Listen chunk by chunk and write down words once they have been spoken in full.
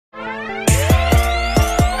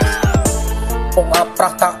องอาปรา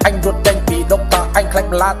ตาอันรถแดงปีดกตาอันคลัก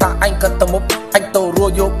ลาตาอันกันตมุบอันโตรัว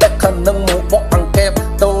โยเด็กขันนึงหมูบกอังเก็บ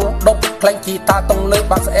โตดกคลังกีตาต้องเลย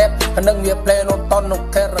บาสเอฟขันนึงเมียเพลนตอนนก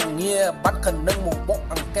แค่รังเงียบัดขันนึงหมูบก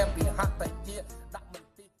อังเก็บปีฮักแต่เจี๊ย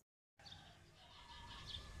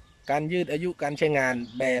การยืดอายุการใช้งาน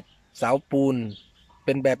แบบเสาปูนเ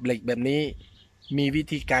ป็นแบบเหล็กแบบนี้มีวิ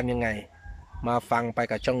ธีการยังไงมาฟังไป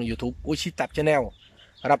กับช่อง YouTube อุชิตับชาแนล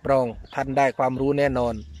รับรองท่านได้ความรู้แน่นอ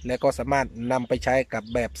นและก็สามารถนำไปใช้กับ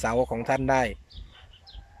แบบเสาของท่านได้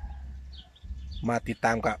มาติดต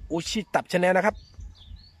ามกับอุชิตับชาแนลนะครับ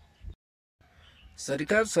สวัสดี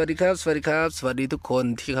ครับสวัสดีครับสวัสดีครับสวัสดีทุกคน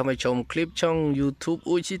ที่เข้ามาชมคลิปช่อง YouTube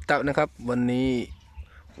อุชิตับนะครับวันนี้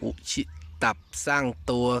อุชิตับสร้าง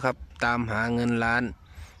ตัวครับตามหาเงินล้าน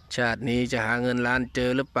ชาตินี้จะหาเงินล้านเจอ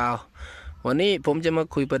หรือเปล่าวันนี้ผมจะมา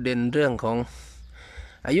คุยประเด็นเรื่องของ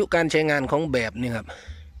อายุการใช้งานของแบบนี่ครับ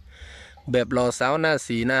แบบหล่อเสาหน้า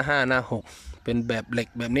4หน้า5หน้า6เป็นแบบเหล็ก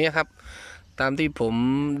แบบนี้ครับตามที่ผม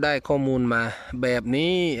ได้ข้อมูลมาแบบ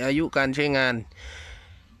นี้อายุการใช้งาน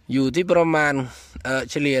อยู่ที่ประมาณ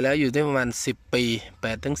เฉลี่ยแล้วอยู่ที่ประมาณ10 ปี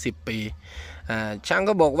8 ถึง 10 ปีช่าง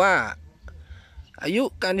ก็บอกว่าอายุ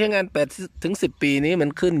การใช้งาน8 ถึง 10 ปีนี้มัน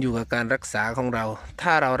ขึ้นอยู่กับการรักษาของเราถ้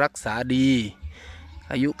าเรารักษาดี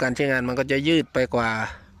อายุการใช้งานมันก็จะยืดไปกว่า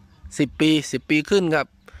10 ปี10 ปีขึ้นครับ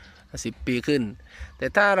10 ปีขึ้นแต่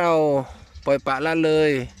ถ้าเราปล่อยปละละเล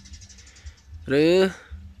ยหรือ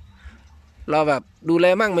เราแบบดูแล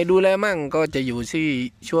มั่งไม่ดูแลมั่งก็จะอยู่ที่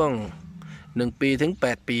ช่วง1 ปีถึง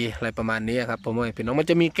8 ปีอะไรประมาณนี้ครับผมว่าพี่น้องมัน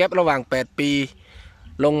จะมีแกลระหว่าง8 ปี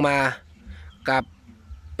ลงมากับ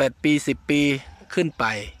8 ปี10 ปีขึ้นไป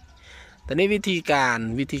แต่นี้วิธีกา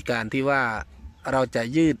รที่ว่าเราจะ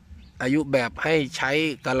ยืดอายุแบบให้ใช้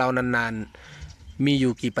กับเรานานๆมีอ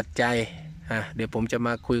ยู่กี่ปัจจัยเดี๋ยวผมจะม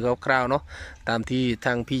าคุยคร่าวๆเนาะตามที่ท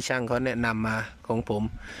างพี่ช่างเขาแนะนำมาของผม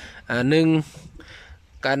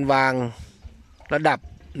1การวางระดับ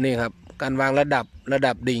นี่ครับการวางระ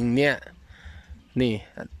ดับดิ่งเนี่ยนี่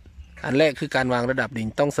อันแรกคือการวางระดับดิ่ง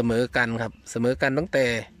ต้องเสมอกันครับเสมอกันตั้งแต่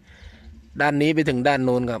ด้านนี้ไปถึงด้านโ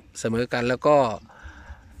น้นครับเสมอกันแล้วก็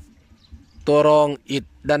ตัวรองอิฐ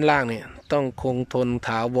ด้านล่างเนี่ยต้องคงทนถ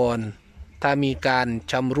าวรถ้ามีการ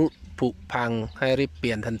ชำรุดผุพังให้รีบเป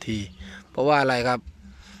ลี่ยนทันทีเพราะว่าอะไรครับ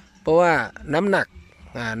เพราะว่าน้ำห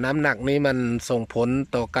นักนี้มันส่งผล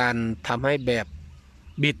ต่อการทำให้แบบ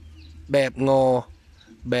บิดแบบงอ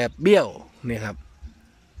แบบเบี้ยวนี่ครับ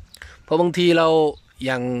เพราะบางทีเราอ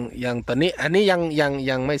ย่างตอนนี้อันนี้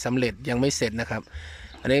ยังไม่สำเร็จยังไม่เสร็จนะครับ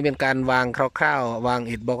อันนี้เป็นการวางคร่าวๆวาง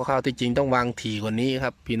อิฐบล็อกคร่าวๆที่จริงต้องวางถี่กว่านี้ค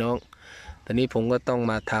รับพี่น้องตอนนี้ผมก็ต้อง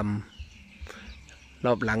มาทำร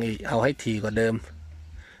อบหลังอีกเอาให้ถี่กว่าเดิม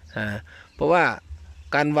เพราะว่า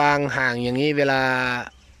การวางห่างอย่างนี้เวลา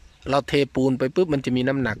เราเทปูนไปปุ๊บมันจะมี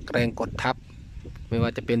น้ำหนักแรงกดทับไม่ว่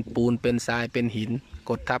าจะเป็นปูนเป็นทรายเป็นหิน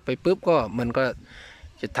กดทับไปปุ๊บก็มันก็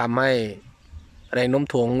จะทำให้แรงโน้ม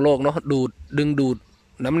ถ่วงของโลกเนาะดึงดูด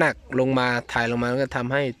น้ำหนักลงมาถ่ายลงมาก็ท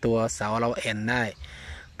ำให้ตัวเสาเราแอนได้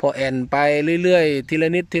พอแอนไปเรื่อยๆทีละ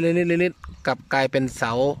นิดกลับกลายเป็นเส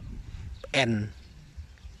าแอน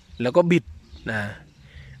แล้วก็บิด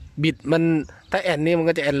มันถ้าแอนนี่มัน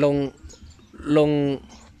ก็จะแอนลง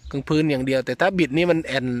กลางพื้นอย่างเดียวแต่ถ้าบิดนี่มัน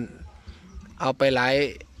แอนเอาไปห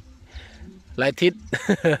ลายทิศ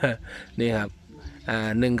นี่ครับ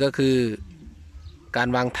หนึ่งก็คือการ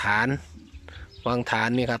วางฐาน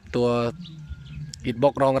นี่ครับตัวอิฐบล็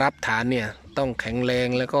อกรองรับฐานเนี่ยต้องแข็งแรง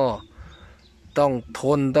แล้วก็ต้องท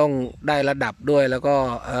นต้องได้ระดับด้วยแล้วก็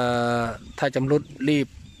ถ้าชำรุดรีบ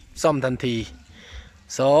ซ่อมทันที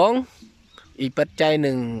2อีกปัจจัยห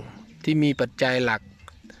นึ่งที่มีปัจจัยหลัก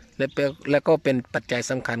และก็เป็นปัจจัย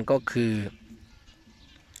สำคัญก็คือ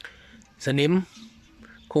สนิม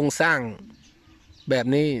โครงสร้างแบบ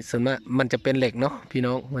นี้ส่วนมากมันจะเป็นเหล็กเนาะพี่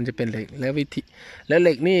น้องมันจะเป็นเหล็กแล้วเห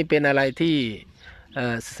ล็กนี่เป็นอะไรที่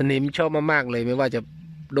สนิมชอบมากๆเลยไม่ว่าจะ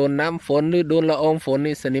โดนน้ำฝนหรือโดนละอองฝน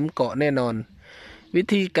นี่สนิมเกาะแน่นอนวิ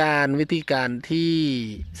ธีการที่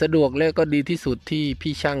สะดวกและก็ดีที่สุดที่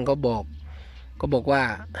พี่ช่างเขาบอกว่า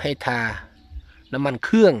ให้ทาน้ำมันเค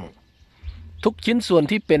รื่องทุกชิ้นส่วน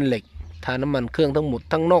ที่เป็นเหล็กทาน้ำมันเครื่องทั้งหมด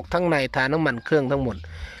ทั้งนอกทั้งในทาน้ำมันเครื่องทั้งหมด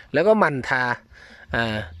แล้วก็มันทา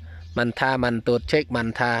มันตรวจเช็คมัน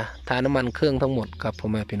ทาน้ำมันเครื่องทั้งหมดครับพ่อ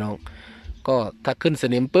แม่พี่น้องก็ถ้าขึ้นส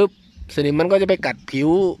นิมปุ๊บสนิมมันก็จะไปกัดผิว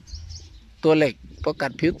ตัวเหล็กพอกั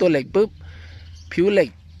ดผิวตัวเหล็กปุ๊บผิวเหล็ก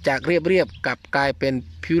จากเรียบกลับกลายเป็น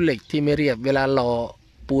ผิวเหล็กที่ไม่เรียบเวลาหล่อ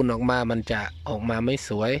ปูนออกมามันจะออกมาไม่ส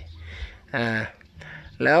วย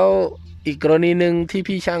แล้วอีกกรณีหนึ่งที่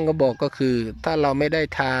พี่ช่างก็บอกก็คือถ้าเราไม่ได้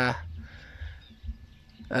ทา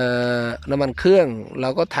น้ำมันเครื่องเรา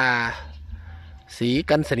ก็ทาสี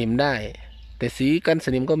กันสนิมได้แต่สีกันส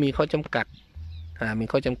นิมก็มีข้อจำกัด มี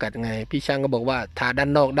ข้อจำกัดยังไงพี่ช่างก็บอกว่าทาด้า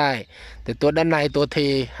นนอกได้ แต่ตัวด้านในตัวเท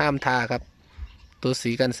ห้ามทาครับตัว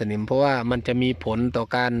สีกันสนิมเพราะว่ามันจะมีผลต่อ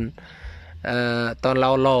การตอนเร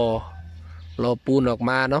ารอปูนออก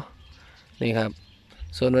มาเนาะนี่ครับ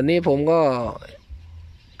ส่วนวันนี้ผมก็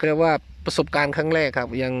เรียกว่าประสบการณ์ครั้งแรกครับ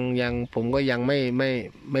ยังผมก็ยัง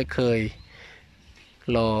ไม่เคย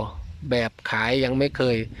รอแบบขายยังไม่เค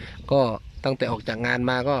ยก็ตั้งแต่ออกจากงาน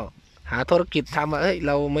มาก็หาธุรกิจทำว่าเฮ้ยเ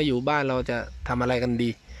รามาอยู่บ้านเราจะทำอะไรกันดี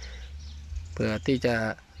เพื่อที่จะ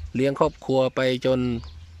เลี้ยงครอบครัวไปจน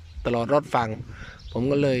ตลอดรอดฝั่งผม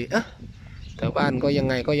ก็เลยแต่บ้านก็ยัง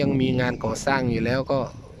ไงก็ยังมีงานก่อสร้างอยู่แล้วก็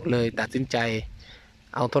เลยตัดสินใจ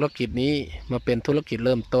เอาธุรกิจนี้มาเป็นธุรกิจเ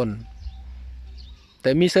ริ่มต้นแต่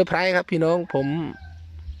มีเซอร์ไพรส์ครับพี่น้องผม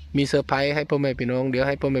มีเซอร์ไพรส์ให้พ่อแม่พี่น้องเดี๋ยวใ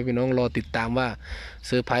ห้พ่อแม่พี่น้องรอติดตามว่าเ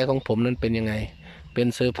ซอร์ไพรส์ของผมนั้นเป็นยังไงเป็น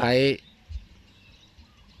เซอร์ไพรส์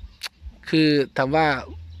คือถามว่า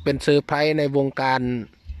เป็นเซอร์ไพรส์ในวงการ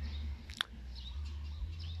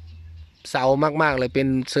เสามากๆเลยเป็น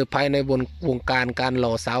เซอร์ไพรส์ในวงการการห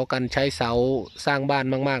ล่อเสาการใช้เสาสร้างบ้าน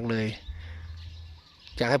มากๆเลย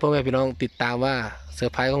อยากให้พ่อแม่พี่น้องติดตามว่าเซอ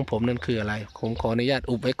ร์ไพรส์ของผมนั้นคืออะไรผมขออนุญาต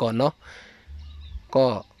อุบไว้ก่อนเนาะก็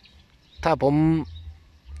ถ้าผม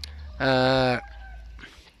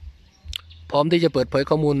พร้อมที่จะเปิดเผย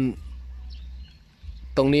ข้อมูล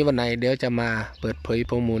ตรงนี้วันไหนเดี๋ยวจะมาเปิดเผย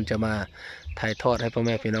ข้อมูลจะมาถ่ายทอดให้พ่อแ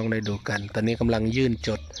ม่พี่น้องได้ดูกันตอนนี้กำลังยื่นจ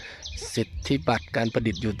ดสิทธิบัตรการประ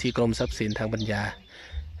ดิษฐ์อยู่ที่กรมทรัพย์สินทางปัญญา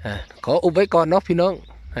ขออุบไว้ก่อนเนาะพี่น้อง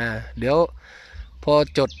เดี๋ยวพอ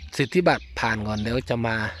จดสิทธิบัตรผ่านก่อนเดี๋ยวจะม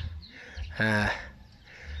า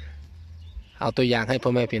เอาตัวอย่างให้พ่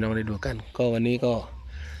อแม่พี่น้องได้ดูกันก็วันนี้ก็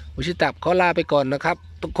อุชิตับขอลาไปก่อนนะครับ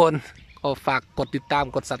ทุกคนก็ฝากกดติดตาม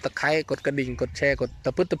กดซับสไครต์กดกระดิ่งกดแชร์กดต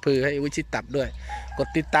ะพึดตะพือให้วิชิตับด้วยกด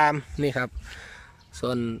ติดตามนี่ครับส่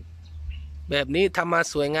วนแบบนี้ทำมา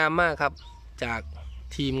สวยงามมากครับจาก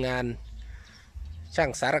ทีมงานช่า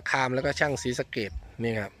งสารคามแล้วก็ช่างศรีสะเกษ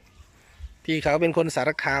นี่ครับพี่เขาเป็นคนสาร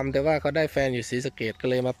คามแต่ว่าเขาได้แฟนอยู่ศรีสะเกษก็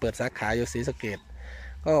เลยมาเปิดสาขาอยู่ศรีสะเกษ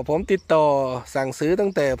ก็ผมติดต่อสั่งซื้อตั้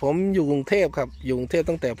งแต่ผมอยู่กรุงเทพครับอยู่กรุงเทพ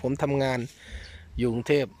ตั้งแต่ผมทำงานอยู่กรุง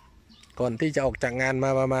เทพก่อนที่จะออกจากงานม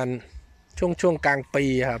าประมาณช่วงกลางปี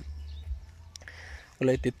ครับก็เ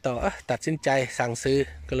ลยติดต่อตัดสินใจสั่งซื้อ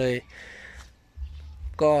ก็เลย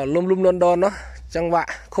ก็ลุ่มๆดอนๆเนาะจังหวะ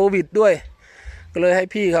โควิดด้วยก็เลยให้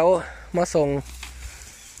พี่เขามาส่ง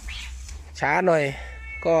ช้าหน่อย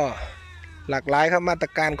ก็หลากหลายครับมาตร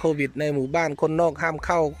การโควิดในหมู่บ้านคนนอกห้ามเ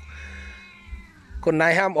ข้าคนใน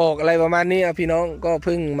ห้ามออกอะไรประมาณนี้พี่น้องก็เ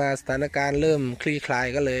พิ่งมาสถานการณ์เริ่มคลี่คลาย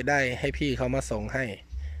ก็เลยได้ให้พี่เขามาส่งให้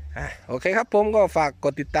โอเคครับผมก็ฝากก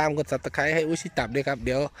ดติดตามกด Subscribe ให้อุชิตับด้วยครับเ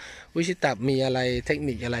ดี๋ยวอุชิตับมีอะไรเทค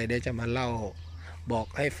นิคอะไรเดี๋ยวจะมาเล่าบอก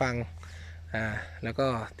ให้ฟังแล้วก็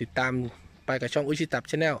ติดตามไปกับช่องอุชิตับ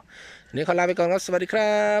ชาแนลวันนี้ขอลาไปก่อนครับสวัสดีค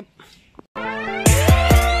รับ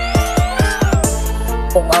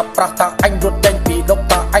องอาประตาอันรถแดงปีดก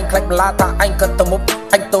ตาอันคล้ายลาตาอันกันตมุบ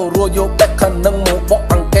อันโตรัวโยเบ็ดขันนึงหมูบก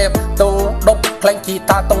อังเก็บโตดกคล้ายกี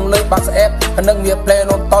ตาต้องเลยบาสเอฟขันนึงเมียเพล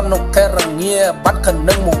นนตอนนกแค่ระเงียบัดขัน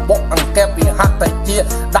นึงหมูบกอังเก็บปีหักไตเจีย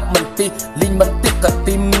ดักมันตีลิงมันติกกะ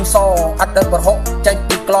ติมซออัดเดินบนหกใจ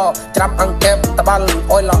ปีกลอจำอังเก็บตะบัล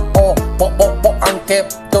อ้อยละโอบกอังเก็บ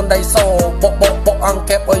จนได้โซบกอังเ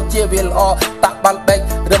ก็บอ้อยเจียวิลอตะบัลเบก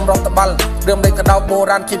เริ่มรอตะบัลเริ่มได้กระดาวโบ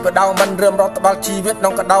ราณคิดกระดาวมันเริ่มรอตะบัลชีวิตน้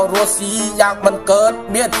องกระดาวรัวสีอยากมันเกิด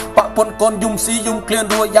เมียนปะปนกลยุ่มสียุ่มเคลียน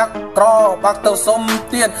รัวยักษ์กรอปากเต่าสม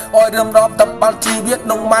เตียนอ้อยเริ่มรอตะบัลชีวิต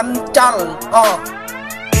น้องมันจัล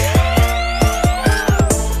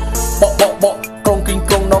โบกรงกิง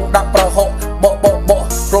กรงน้องดับประหกโบ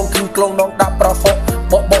กรงกิงกรงน้องดับประหก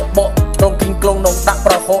โบกรงกิงกรงน้องดับป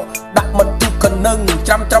ระหกดักมันจุกกันนึ่ง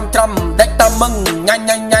จำเด็กตามึงง่า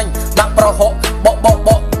ยดักประหกโบ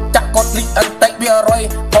จักกดลิอันเตะเบียร์รอย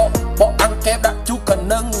โบอังเก็บดักจุกกัน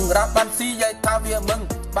นึ่งรับบันซีใหญ่ท่าเบียมึง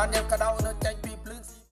บ้านยังกระดาวเนื้อใจ